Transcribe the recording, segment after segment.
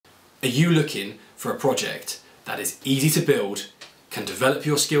Are you looking for a project that is easy to build, can develop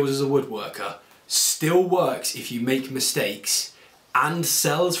your skills as a woodworker, still works if you make mistakes, and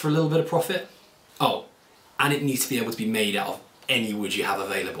sells for a little bit of profit? Oh, and it needs to be able to be made out of any wood you have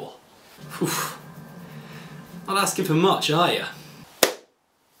available. Whew. Not asking for much, are you?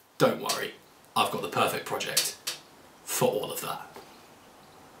 Don't worry, I've got the perfect project for all of that.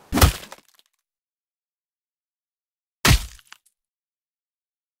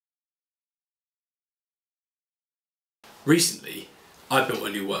 Recently, I built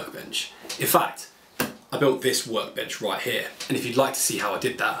a new workbench. In fact, I built this workbench right here. And if you'd like to see how I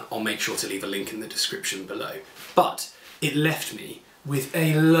did that, I'll make sure to leave a link in the description below. But it left me with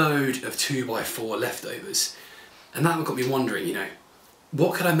a load of 2x4 leftovers. And that got me wondering, you know,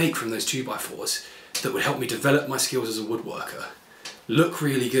 what could I make from those 2x4s that would help me develop my skills as a woodworker, look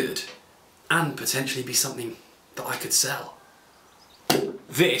really good, and potentially be something that I could sell?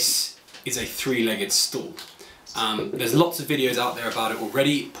 This is a 3-legged stool. There's lots of videos out there about it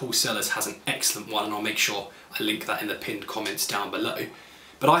already. Paul Sellers has an excellent one, and I'll make sure I link that in the pinned comments down below.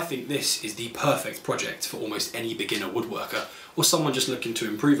 But I think this is the perfect project for almost any beginner woodworker or someone just looking to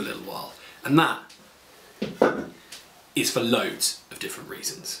improve a little while. And that is for loads of different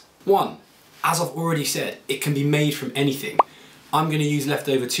reasons. One, as I've already said, it can be made from anything. I'm going to use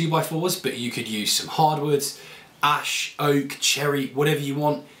leftover 2x4s, but you could use some hardwoods, ash, oak, cherry, whatever you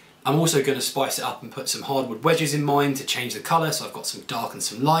want. I'm also going to spice it up and put some hardwood wedges in mine to change the colour, so I've got some dark and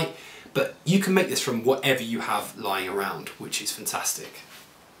some light. But you can make this from whatever you have lying around, which is fantastic.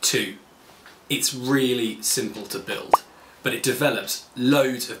 2, it's really simple to build, but it develops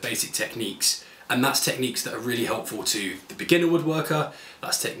loads of basic techniques, and that's techniques that are really helpful to the beginner woodworker,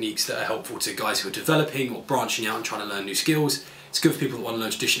 that's techniques that are helpful to guys who are developing or branching out and trying to learn new skills. It's good for people that want to learn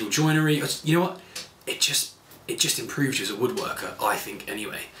traditional joinery. You know what? It just improves you as a woodworker, I think,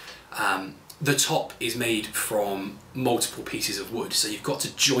 anyway. The top is made from multiple pieces of wood, so you've got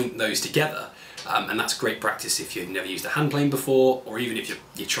to joint those together, and that's great practice if you've never used a hand plane before, or even if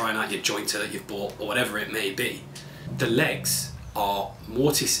you're trying out your jointer that you've bought, or whatever it may be. The legs are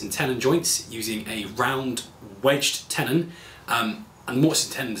mortise and tenon joints using a round wedged tenon, and mortise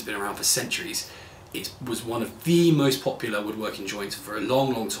and tenon has been around for centuries. It was one of the most popular woodworking joints for a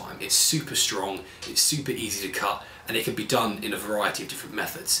long, long time. It's super strong, it's super easy to cut, and it can be done in a variety of different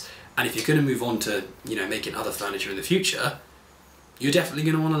methods. And if you're going to move on to, you know, making other furniture in the future, you're definitely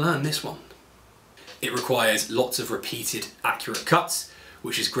going to want to learn this one. It requires lots of repeated, accurate cuts,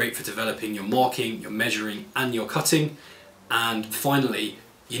 which is great for developing your marking, your measuring, and your cutting. And finally,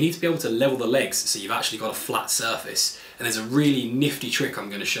 you need to be able to level the legs so you've actually got a flat surface. And there's a really nifty trick I'm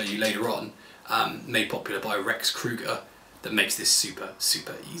going to show you later on, made popular by Rex Kruger, that makes this super,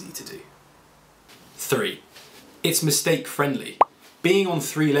 super easy to do. 3, it's mistake friendly. Being on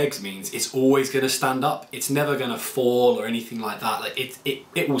 3 legs means it's always going to stand up. It's never going to fall or anything like that. Like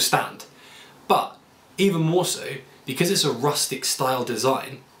it will stand. But even more so, because it's a rustic style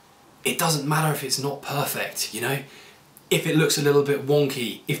design, it doesn't matter if it's not perfect, you know? If it looks a little bit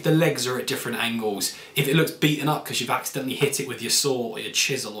wonky, if the legs are at different angles, if it looks beaten up because you've accidentally hit it with your saw or your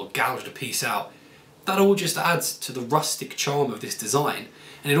chisel or gouged a piece out, that all just adds to the rustic charm of this design.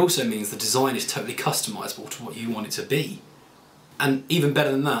 And it also means the design is totally customizable to what you want it to be. And even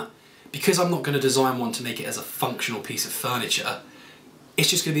better than that, because I'm not going to design one to make it as a functional piece of furniture, it's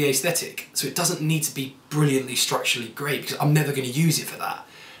just going to be aesthetic. So it doesn't need to be brilliantly structurally great, because I'm never going to use it for that.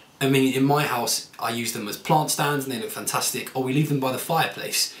 I mean, in my house, I use them as plant stands and they look fantastic, or we leave them by the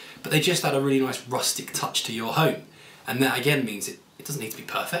fireplace, but they just add a really nice rustic touch to your home. And that again means it doesn't need to be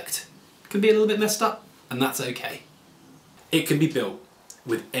perfect. It can be a little bit messed up, and that's okay. It can be built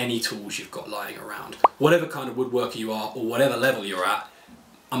with any tools you've got lying around. Whatever kind of woodworker you are, or whatever level you're at,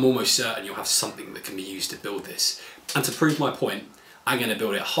 I'm almost certain you'll have something that can be used to build this. And to prove my point, I'm going to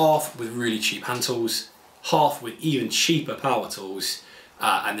build it half with really cheap hand tools, half with even cheaper power tools,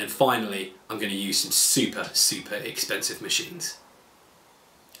 and then finally I'm going to use some super, super expensive machines.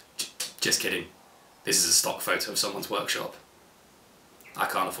 Just kidding. This is a stock photo of someone's workshop. I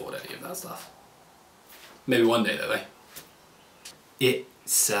can't afford any of that stuff. Maybe one day though, eh? It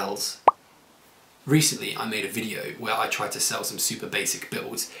sells. Recently I made a video where I tried to sell some super basic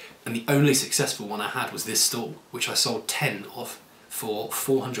builds, and the only successful one I had was this stool, which I sold 10 of for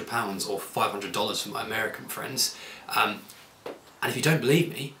 £400 or $500 for my American friends. And if you don't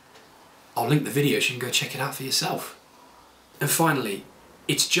believe me, I'll link the video so you can go check it out for yourself. And finally,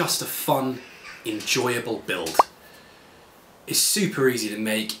 it's just a fun, enjoyable build. It's super easy to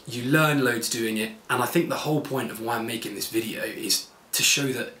make, you learn loads doing it, and I think the whole point of why I'm making this video is to show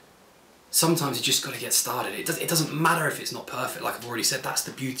that sometimes you just got to get started. It doesn't matter if it's not perfect, like I've already said, that's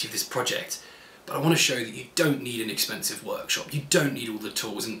the beauty of this project. But I want to show that you don't need an expensive workshop, you don't need all the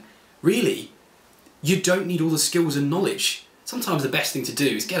tools, and really, you don't need all the skills and knowledge. Sometimes the best thing to do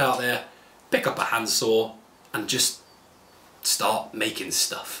is get out there, pick up a handsaw, and just start making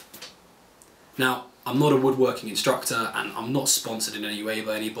stuff. Now, I'm not a woodworking instructor, and I'm not sponsored in any way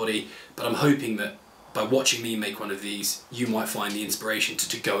by anybody, but I'm hoping that by watching me make one of these, you might find the inspiration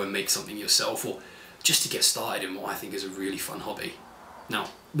to go and make something yourself, or just to get started in what I think is a really fun hobby. Now,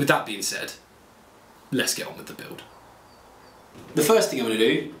 with that being said, let's get on with the build. The first thing I'm going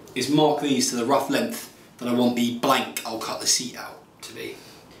to do is mark these to the rough length that I want the blank I'll cut the seat out to be.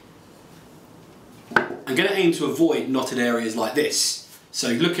 I'm going to aim to avoid knotted areas like this. So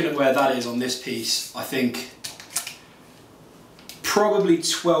looking at where that is on this piece, I think probably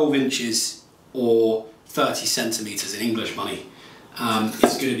 12 inches or 30 centimetres in English money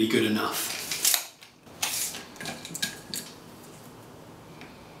is going to be good enough.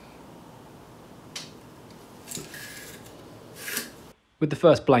 With the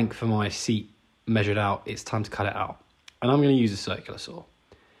first blank for my seat measured out, it's time to cut it out. And I'm going to use a circular saw.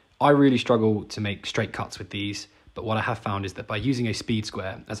 I really struggle to make straight cuts with these, but what I have found is that by using a speed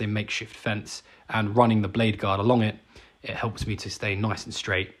square as a makeshift fence and running the blade guard along it, it helps me to stay nice and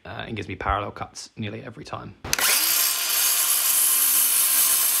straight and gives me parallel cuts nearly every time.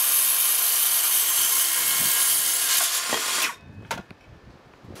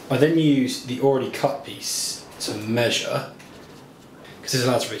 I then use the already cut piece to measure, because this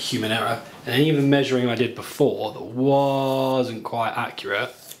allows for a human error, and any of the measuring I did before that wasn't quite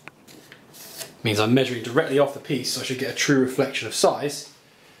accurate means I'm measuring directly off the piece, so I should get a true reflection of size,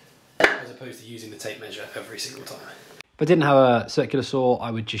 as opposed to using the tape measure every single time. If I didn't have a circular saw, I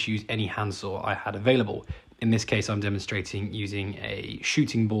would just use any handsaw I had available. In this case, I'm demonstrating using a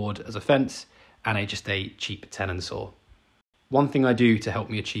shooting board as a fence and just a cheap tenon saw. One thing I do to help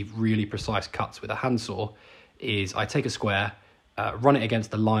me achieve really precise cuts with a handsaw is I take a square, run it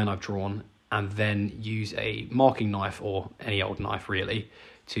against the line I've drawn, and then use a marking knife, or any old knife really,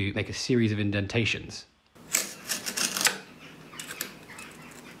 to make a series of indentations.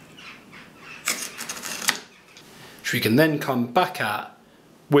 Which we can then come back at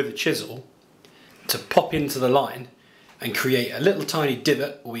with a chisel to pop into the line and create a little tiny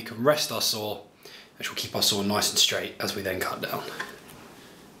divot where we can rest our saw, which will keep our saw nice and straight as we then cut down.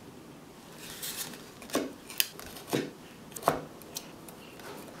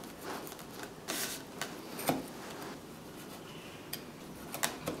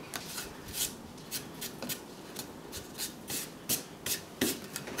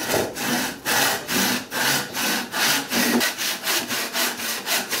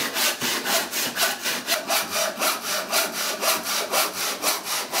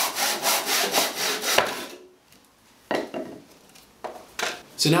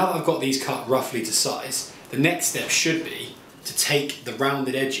 So now that I've got these cut roughly to size, the next step should be to take the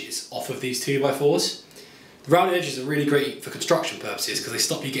rounded edges off of these 2x4s. The rounded edges are really great for construction purposes because they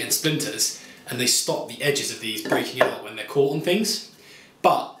stop you getting splinters and they stop the edges of these breaking out when they're caught on things.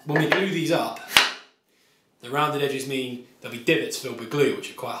 But when we glue these up, the rounded edges mean there'll be divots filled with glue,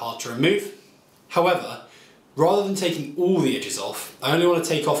 which are quite hard to remove. However, rather than taking all the edges off, I only want to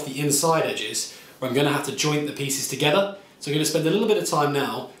take off the inside edges where I'm going to have to joint the pieces together. So I'm going to spend a little bit of time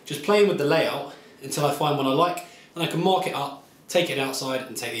now just playing with the layout until I find one I like, and I can mark it up, take it outside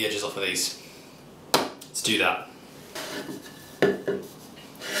and take the edges off of these. Let's do that.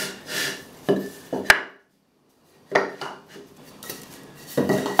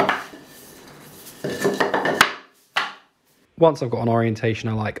 Once I've got an orientation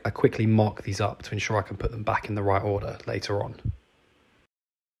I like, I quickly mark these up to ensure I can put them back in the right order later on.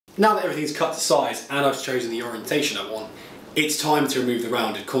 Now that everything's cut to size and I've chosen the orientation I want, it's time to remove the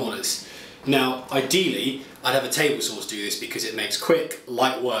rounded corners. Now, ideally, I'd have a table saw to do this because it makes quick,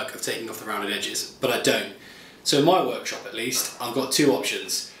 light work of taking off the rounded edges, but I don't. So in my workshop at least, I've got two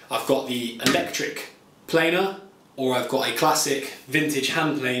options. I've got the electric planer, or I've got a classic vintage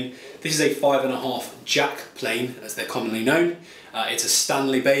hand plane. This is a 5.5 jack plane, as they're commonly known. It's a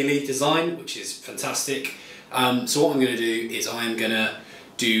Stanley Bailey design, which is fantastic. So what I'm going to do is I'm going to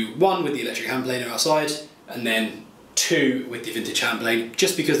do one with the electric hand planer outside, and then two with the vintage hand plane,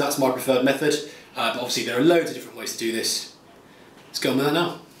 just because that's my preferred method. But obviously there are loads of different ways to do this. Let's go on with that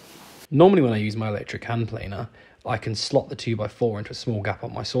now. Normally when I use my electric hand planer, I can slot the 2x4 into a small gap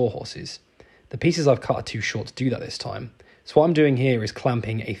on my sawhorses. The pieces I've cut are too short to do that this time. So what I'm doing here is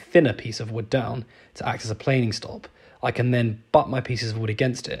clamping a thinner piece of wood down to act as a planing stop. I can then butt my pieces of wood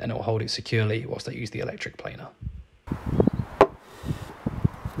against it and it will hold it securely whilst I use the electric planer.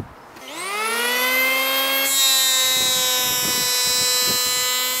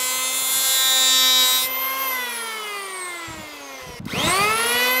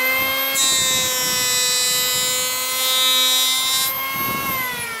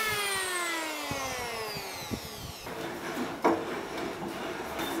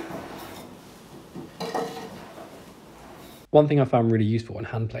 One thing I found really useful in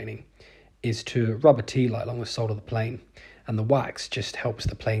hand planing is to rub a tea light along the sole of the plane, and the wax just helps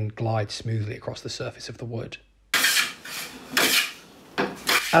the plane glide smoothly across the surface of the wood.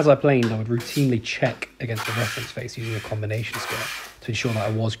 As I planed, I would routinely check against the reference face using a combination scale to ensure that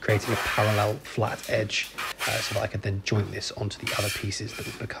I was creating a parallel flat edge so that I could then joint this onto the other pieces that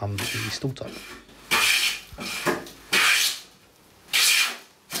would become the stool top.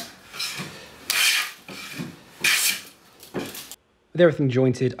 With everything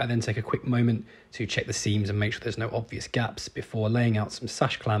jointed, I then take a quick moment to check the seams and make sure there's no obvious gaps before laying out some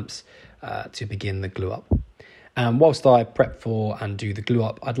sash clamps to begin the glue up. And whilst I prep for and do the glue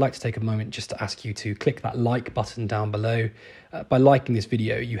up, I'd like to take a moment just to ask you to click that like button down below. By liking this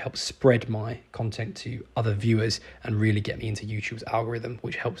video, you help spread my content to other viewers and really get me into YouTube's algorithm,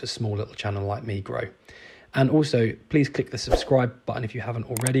 which helps a small little channel like me grow. And also, please click the subscribe button if you haven't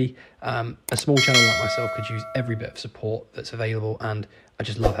already. A small channel like myself could use every bit of support that's available, and I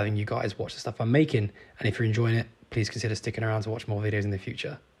just love having you guys watch the stuff I'm making. And if you're enjoying it, please consider sticking around to watch more videos in the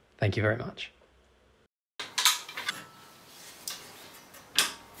future. Thank you very much.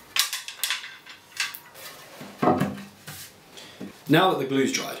 Now that the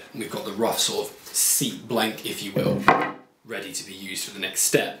glue's dried, and we've got the rough sort of seat blank, if you will, ready to be used for the next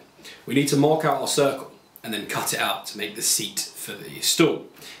step, we need to mark out our circle and then cut it out to make the seat for the stool.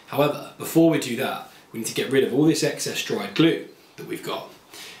 However, before we do that, we need to get rid of all this excess dried glue that we've got.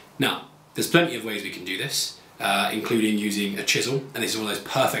 Now, there's plenty of ways we can do this, including using a chisel, and this is one of those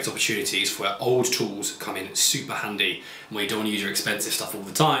perfect opportunities where old tools come in super handy, and when you don't want to use your expensive stuff all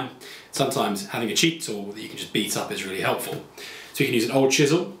the time, sometimes having a cheap tool that you can just beat up is really helpful. So we can use an old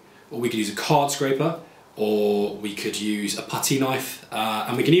chisel, or we could use a card scraper, or we could use a putty knife,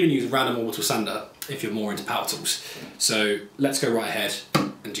 and we can even use a random orbital sander if you're more into power tools. So let's go right ahead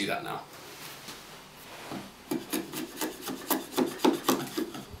and do that now.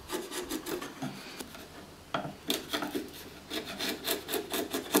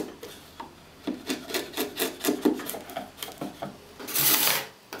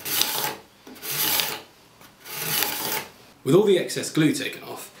 With all the excess glue taken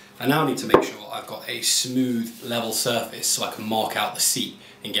off, I now need to make sure I've got a smooth, level surface so I can mark out the seat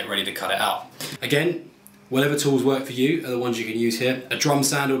and get ready to cut it out. Again, whatever tools work for you are the ones you can use here. A drum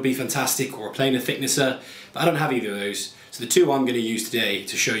sander would be fantastic, or a planer thicknesser, but I don't have either of those. So the two I'm going to use today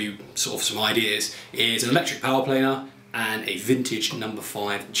to show you sort of some ideas is an electric power planer and a vintage No.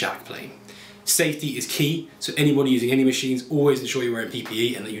 5 jack plane. Safety is key, so anybody using any machines, always ensure you're wearing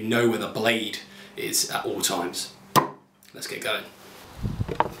PPE and that you know where the blade is at all times. Let's get going.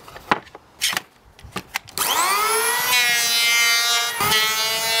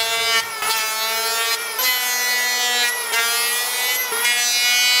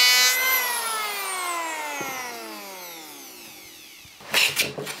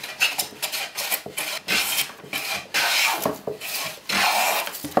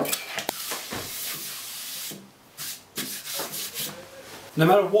 No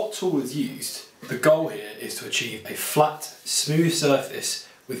matter what tool is used, the goal here is to achieve a flat, smooth surface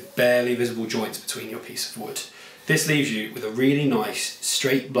with barely visible joints between your piece of wood. This leaves you with a really nice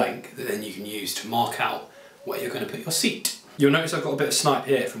straight blank that then you can use to mark out where you're going to put your seat. You'll notice I've got a bit of snipe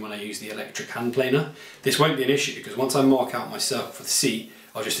here from when I use the electric hand planer. This won't be an issue because once I mark out my circle for the seat,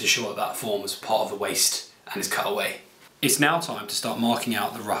 I'll just ensure that that forms part of the waist and is cut away. It's now time to start marking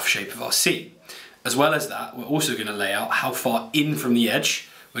out the rough shape of our seat. As well as that, we're also going to lay out how far in from the edge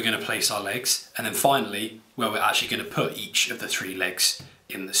we're going to place our legs, and then finally where we're actually going to put each of the 3 legs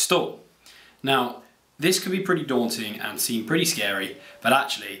in the stool. Now, this can be pretty daunting and seem pretty scary, but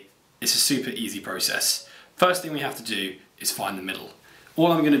actually it's a super easy process. First thing we have to do is find the middle.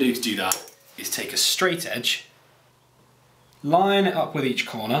 All I'm going to do to do that is take a straight edge, line it up with each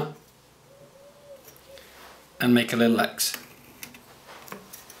corner, and make a little X,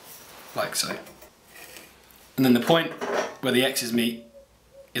 like so. And then the point where the X's meet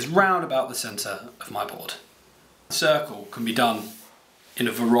is round about the centre of my board. The circle can be done in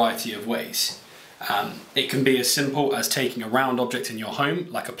a variety of ways. It can be as simple as taking a round object in your home,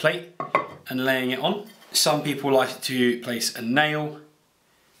 like a plate, and laying it on. Some people like to place a nail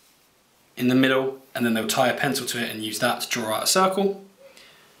in the middle, and then they'll tie a pencil to it and use that to draw out a circle.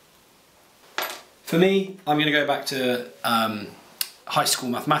 For me, I'm going to go back to high school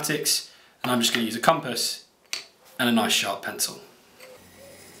mathematics, and I'm just going to use a compass and a nice sharp pencil.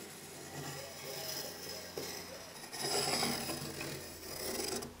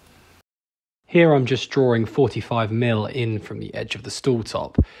 Here I'm just drawing 45mm in from the edge of the stool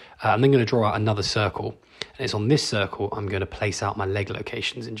top. I'm then going to draw out another circle, and it's on this circle I'm going to place out my leg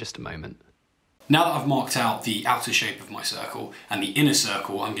locations in just a moment. Now that I've marked out the outer shape of my circle and the inner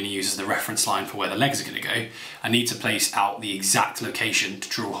circle I'm going to use as the reference line for where the legs are going to go, I need to place out the exact location to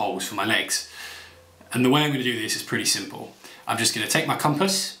drill holes for my legs. And the way I'm going to do this is pretty simple. I'm just going to take my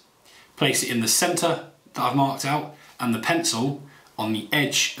compass, place it in the centre that I've marked out, and the pencil on the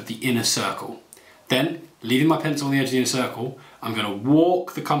edge of the inner circle. Then, leaving my pencil on the edge of the inner circle, I'm going to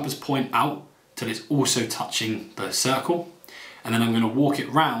walk the compass point out till it's also touching the circle, and then I'm going to walk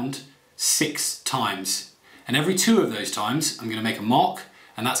it round 6 times. And every 2 of those times I'm going to make a mark,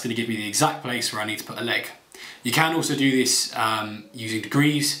 and that's going to give me the exact place where I need to put a leg. You can also do this using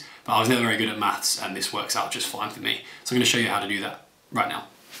degrees, but I was never very good at maths and this works out just fine for me. So I'm going to show you how to do that right now.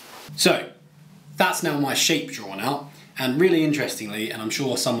 So that's now my shape drawn out, and really interestingly, and I'm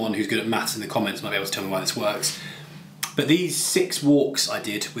sure someone who's good at maths in the comments might be able to tell me why this works, but these 6 walks I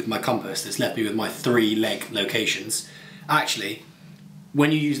did with my compass that's left me with my 3 leg locations, actually when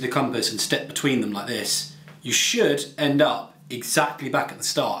you use the compass and step between them like this, you should end up exactly back at the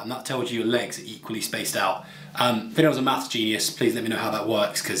start, and that tells you your legs are equally spaced out. If anyone's a maths genius, please let me know how that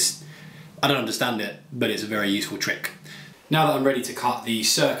works, because I don't understand it, but it's a very useful trick. Now that I'm ready to cut the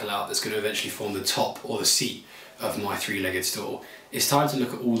circle out that's going to eventually form the top or the seat of my 3-legged stool, it's time to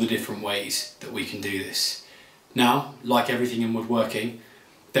look at all the different ways that we can do this. Now, like everything in woodworking,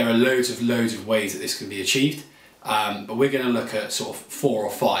 there are loads of ways that this can be achieved. But we're going to look at sort of 4 or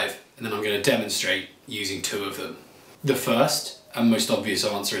 5, and then I'm going to demonstrate using 2 of them. The first and most obvious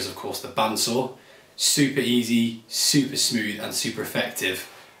answer is of course the bandsaw. Super easy, super smooth and super effective,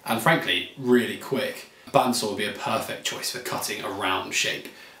 and frankly really quick. A bandsaw would be a perfect choice for cutting a round shape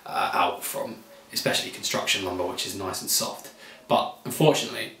out from especially construction lumber, which is nice and soft. But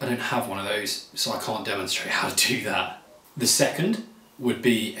unfortunately I don't have one of those, so I can't demonstrate how to do that. The second would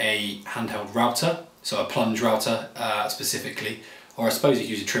be a handheld router. So a plunge router specifically, or I suppose you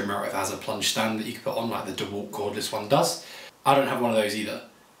could use a trim router if it has a plunge stand that you could put on like the Dewalt Cordless one does. I don't have one of those either,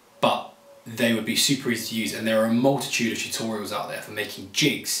 but they would be super easy to use, and there are a multitude of tutorials out there for making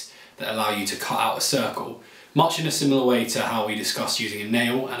jigs that allow you to cut out a circle, much in a similar way to how we discussed using a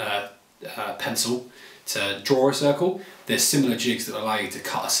nail and a pencil to draw a circle. There's similar jigs that allow you to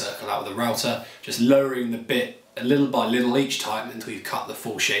cut a circle out with a router, just lowering the bit little by little each time until you've cut the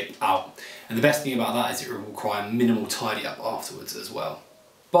full shape out. And the best thing about that is it will require minimal tidy up afterwards as well.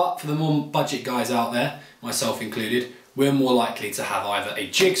 But for the more budget guys out there, myself included, we're more likely to have either a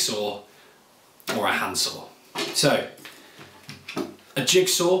jigsaw or a handsaw. So a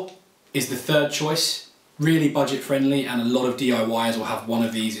jigsaw is the third choice, really budget friendly, and a lot of DIYers will have one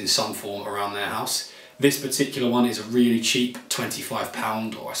of these in some form around their house. This particular one is a really cheap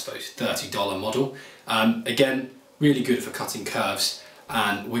 £25 or I suppose $30 model. Again, really good for cutting curves,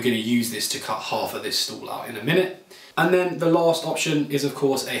 and we're going to use this to cut half of this stool out in a minute. And then the last option is of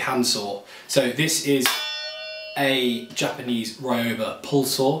course a handsaw. So this is a Japanese Ryoba Pull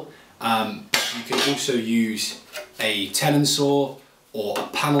Saw. You can also use a tenon saw or a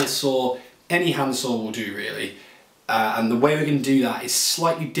panel saw. Any handsaw will do really. And the way we're going to do that is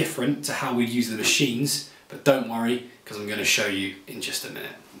slightly different to how we'd use the machines, but don't worry, because I'm going to show you in just a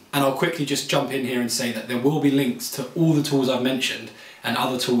minute. And I'll quickly just jump in here and say that there will be links to all the tools I've mentioned and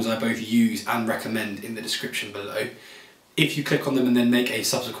other tools I both use and recommend in the description below. If you click on them and then make a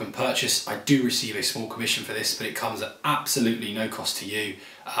subsequent purchase, I do receive a small commission for this, but it comes at absolutely no cost to you,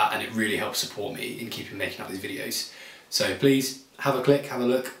 and it really helps support me in keeping making up these videos. So please have a click, have a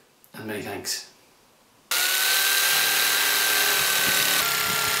look, and many thanks.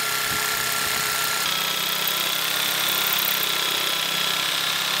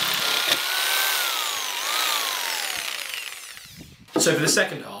 So for the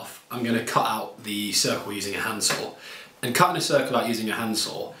second half, I'm going to cut out the circle using a handsaw. And cutting a circle out using a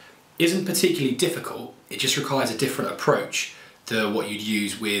handsaw isn't particularly difficult, it just requires a different approach to what you'd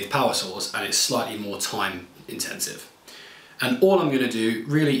use with power saws, and it's slightly more time intensive. And all I'm going to do,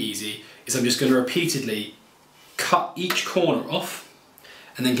 really easy, is I'm just going to repeatedly cut each corner off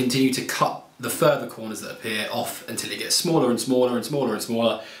and then continue to cut the further corners that appear off until it gets smaller and smaller and smaller and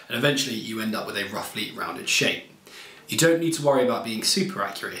smaller, and eventually you end up with a roughly rounded shape. You don't need to worry about being super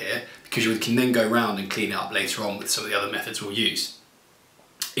accurate here, because you can then go around and clean it up later on with some of the other methods we'll use.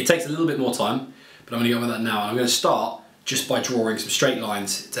 It takes a little bit more time, but I'm going to go with that now, and I'm going to start just by drawing some straight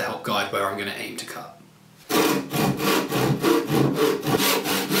lines to help guide where I'm going to aim to cut.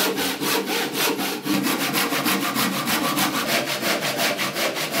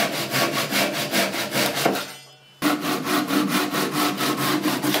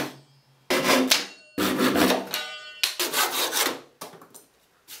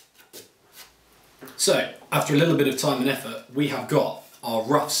 So, after a little bit of time and effort, we have got our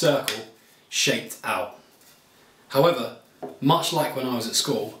rough circle shaped out. However, much like when I was at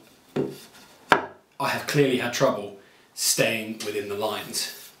school, I have clearly had trouble staying within the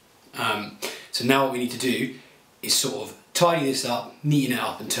lines. So now what we need to do is sort of tidy this up, neaten it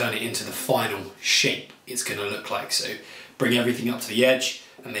up and turn it into the final shape it's going to look like. So bring everything up to the edge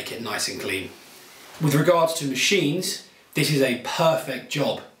and make it nice and clean. With regards to machines, this is a perfect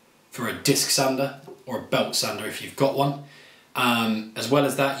job for a disc sander or a belt sander if you've got one. As well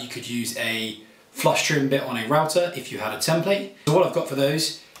as that, you could use a flush trim bit on a router if you had a template. So what I've got for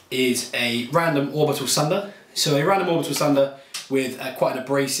those is a random orbital sander. So a random orbital sander with quite an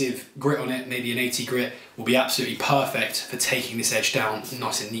abrasive grit on it, maybe an 80 grit, will be absolutely perfect for taking this edge down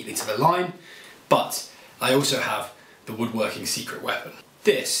nice and neatly to the line. But I also have the woodworking secret weapon.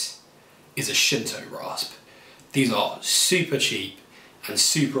 This is a Shinto Rasp. These are super cheap and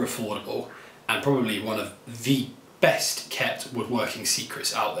super affordable and probably one of the best kept woodworking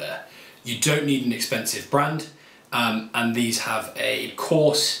secrets out there. You don't need an expensive brand, and these have a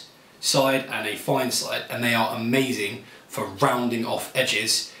coarse side and a fine side, and they are amazing for rounding off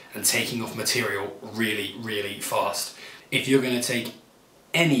edges and taking off material really, really fast. If you're going to take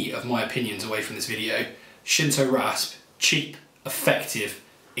any of my opinions away from this video, Shinto Rasp, cheap, effective,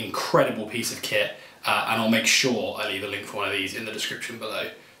 incredible piece of kit, and I'll make sure I leave a link for one of these in the description below.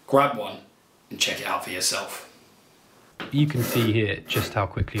 Grab one and check it out for yourself. You can see here just how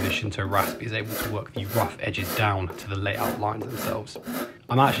quickly the Shinto Rasp is able to work the rough edges down to the layout lines themselves.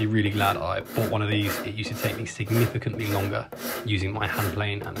 I'm actually really glad I bought one of these. It used to take me significantly longer using my hand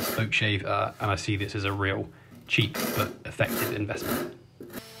plane and the spoke shave, and I see this as a real cheap but effective investment.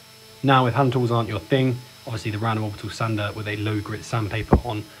 Now, if hand tools aren't your thing, obviously the random orbital sander with a low grit sandpaper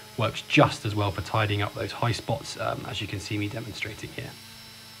on works just as well for tidying up those high spots, as you can see me demonstrating here.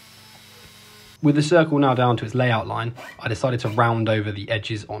 With the circle now down to its layout line, I decided to round over the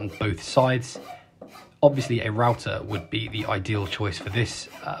edges on both sides. Obviously a router would be the ideal choice for this,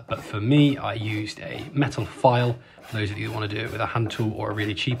 but for me I used a metal file, for those of you that want to do it with a hand tool or a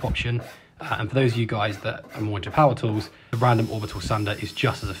really cheap option. And for those of you guys that are more into power tools, the random orbital sander is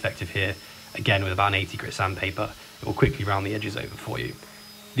just as effective here. Again, with about an 80 grit sandpaper, it will quickly round the edges over for you.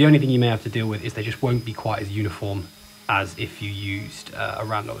 The only thing you may have to deal with is they just won't be quite as uniform as if you used a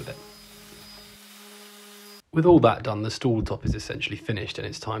rando with it. With all that done, the stool top is essentially finished and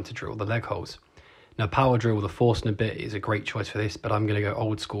it's time to drill the leg holes. Now, power drill with a Forstner bit is a great choice for this, but I'm going to go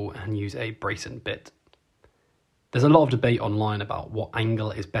old school and use a Brayson bit. There's a lot of debate online about what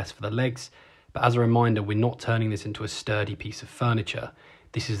angle is best for the legs, but as a reminder, we're not turning this into a sturdy piece of furniture.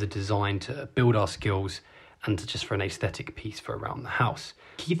 This is a design to build our skills and just for an aesthetic piece for around the house.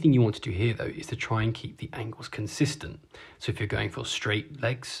 Key thing you want to do here though is to try and keep the angles consistent. So if you're going for straight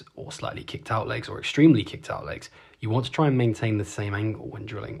legs or slightly kicked out legs or extremely kicked out legs, you want to try and maintain the same angle when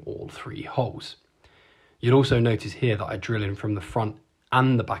drilling all three holes. You'll also notice here that I drill in from the front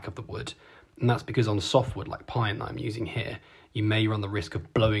and the back of the wood, and that's because on softwood like pine that I'm using here, you may run the risk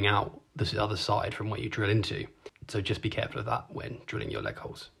of blowing out the other side from what you drill into. So just be careful of that when drilling your leg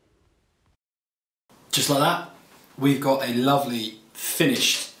holes. Just like that, we've got a lovely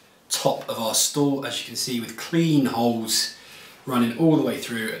finished top of our stool, as you can see, with clean holes running all the way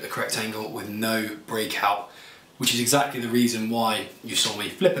through at the correct angle with no breakout, which is exactly the reason why you saw me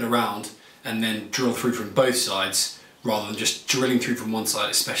flip it around and then drill through from both sides rather than just drilling through from one side,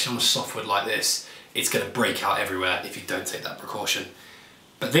 especially on a softwood like this. It's going to break out everywhere if you don't take that precaution.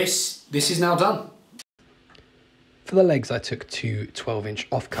 But this is now done. For the legs, I took two 12-inch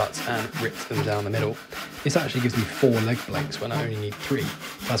offcuts and ripped them down the middle. This actually gives me 4 leg blanks when I only need 3.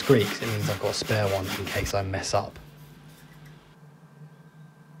 That's great because it means I've got a spare one in case I mess up.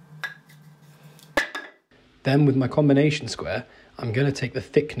 Then with my combination square, I'm going to take the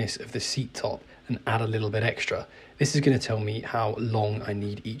thickness of the seat top and add a little bit extra. This is going to tell me how long I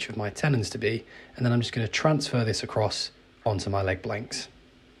need each of my tenons to be, and then I'm just going to transfer this across onto my leg blanks.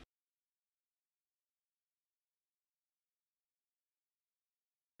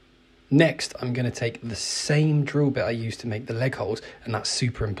 Next, I'm going to take the same drill bit I used to make the leg holes, and that's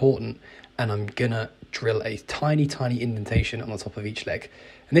super important, and I'm going to drill a tiny, tiny indentation on the top of each leg.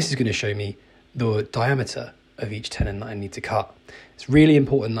 And this is going to show me the diameter of each tenon that I need to cut. It's really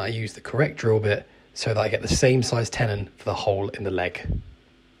important that I use the correct drill bit so that I get the same size tenon for the hole in the leg.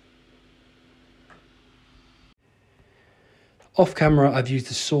 Off camera, I've used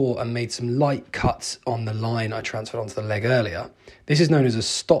a saw and made some light cuts on the line I transferred onto the leg earlier. This is known as a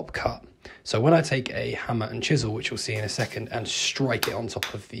stop cut. So when I take a hammer and chisel, which you'll see in a second, and strike it on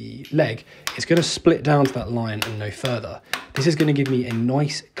top of the leg, it's going to split down to that line and no further. This is going to give me a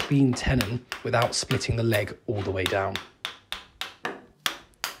nice clean tenon without splitting the leg all the way down.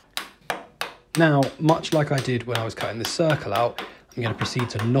 Now, much like I did when I was cutting the circle out, I'm going to proceed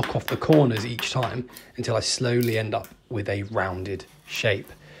to knock off the corners each time until I slowly end up with a rounded shape.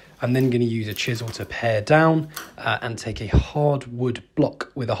 I'm then going to use a chisel to pare down and take a hard wood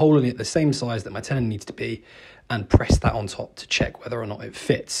block with a hole in it the same size that my tenon needs to be and press that on top to check whether or not it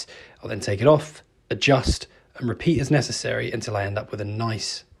fits. I'll then take it off, adjust and repeat as necessary until I end up with a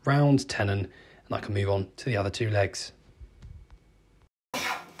nice round tenon and I can move on to the other two legs.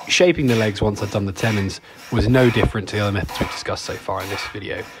 Shaping the legs once I'd done the tenons was no different to the other methods we've discussed so far in this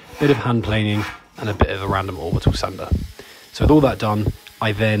video. Bit of hand planing and a bit of a random orbital sander. So with all that done,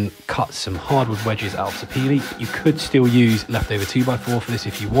 I then cut some hardwood wedges out of Sapili. You could still use leftover 2x4 for this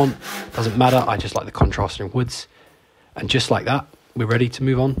if you want. Doesn't matter, I just like the contrasting woods. And just like that, we're ready to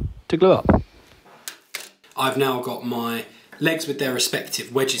move on to glue up. I've now got my legs with their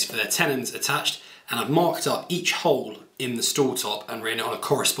respective wedges for their tenons attached, and I've marked up each hole in the stool top and written it on a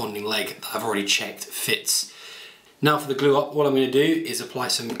corresponding leg that I've already checked fits. Now for the glue up, what I'm going to do is apply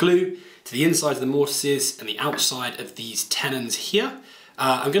some glue to the inside of the mortises and the outside of these tenons here.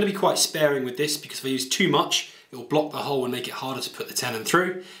 I'm going to be quite sparing with this because if I use too much, it will block the hole and make it harder to put the tenon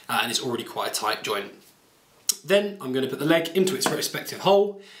through, and it's already quite a tight joint. Then I'm going to put the leg into its respective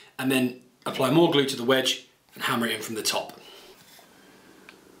hole and then apply more glue to the wedge and hammer it in from the top.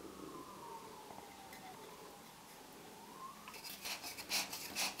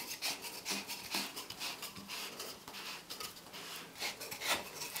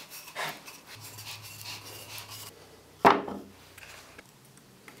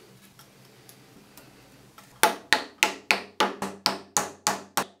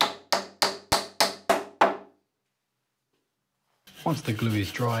 Once the glue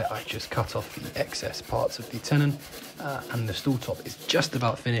is dry, I just cut off the excess parts of the tenon and the stool top is just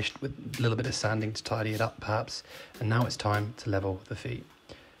about finished with a little bit of sanding to tidy it up perhaps. And now it's time to level the feet.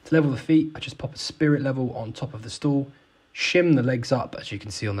 To level the feet, I just pop a spirit level on top of the stool, shim the legs up as you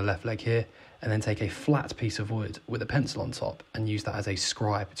can see on the left leg here, and then take a flat piece of wood with a pencil on top and use that as a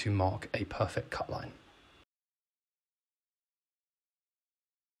scribe to mark a perfect cut line.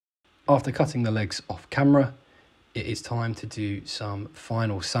 After cutting the legs off camera, it is time to do some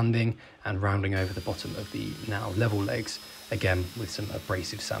final sanding and rounding over the bottom of the now level legs, again with some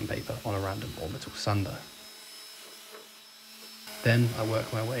abrasive sandpaper on a random orbital sander. Then I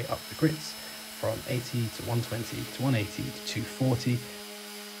work my way up the grits from 80 to 120 to 180 to 240,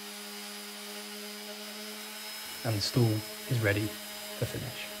 and the stool is ready for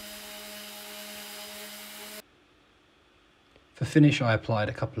finish. For finish, I applied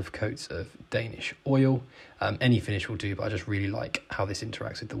a couple of coats of Danish oil. Any finish will do, but I just really like how this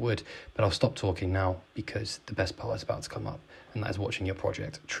interacts with the wood. But I'll stop talking now because the best part is about to come up, and that is watching your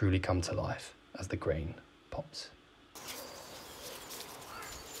project truly come to life as the grain pops.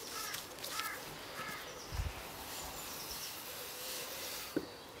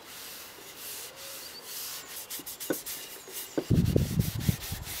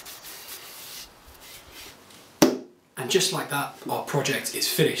 And just like that, our project is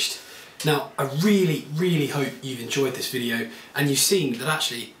finished. Now, I really hope you've enjoyed this video and you've seen that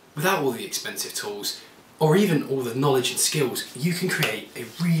actually, without all the expensive tools, or even all the knowledge and skills, you can create a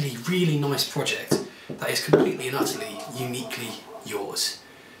really nice project that is completely and utterly uniquely yours.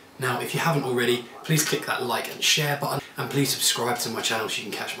 Now, if you haven't already, please click that like and share button, and please subscribe to my channel so you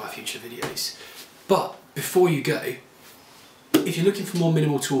can catch my future videos. But before you go, if you're looking for more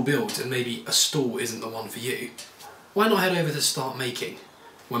minimal tool builds and maybe a stool isn't the one for you, why not head over to Start Making,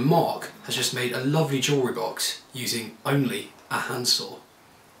 where Mark has just made a lovely jewellery box using only a handsaw.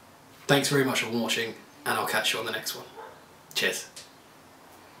 Thanks very much for watching, and I'll catch you on the next one. Cheers.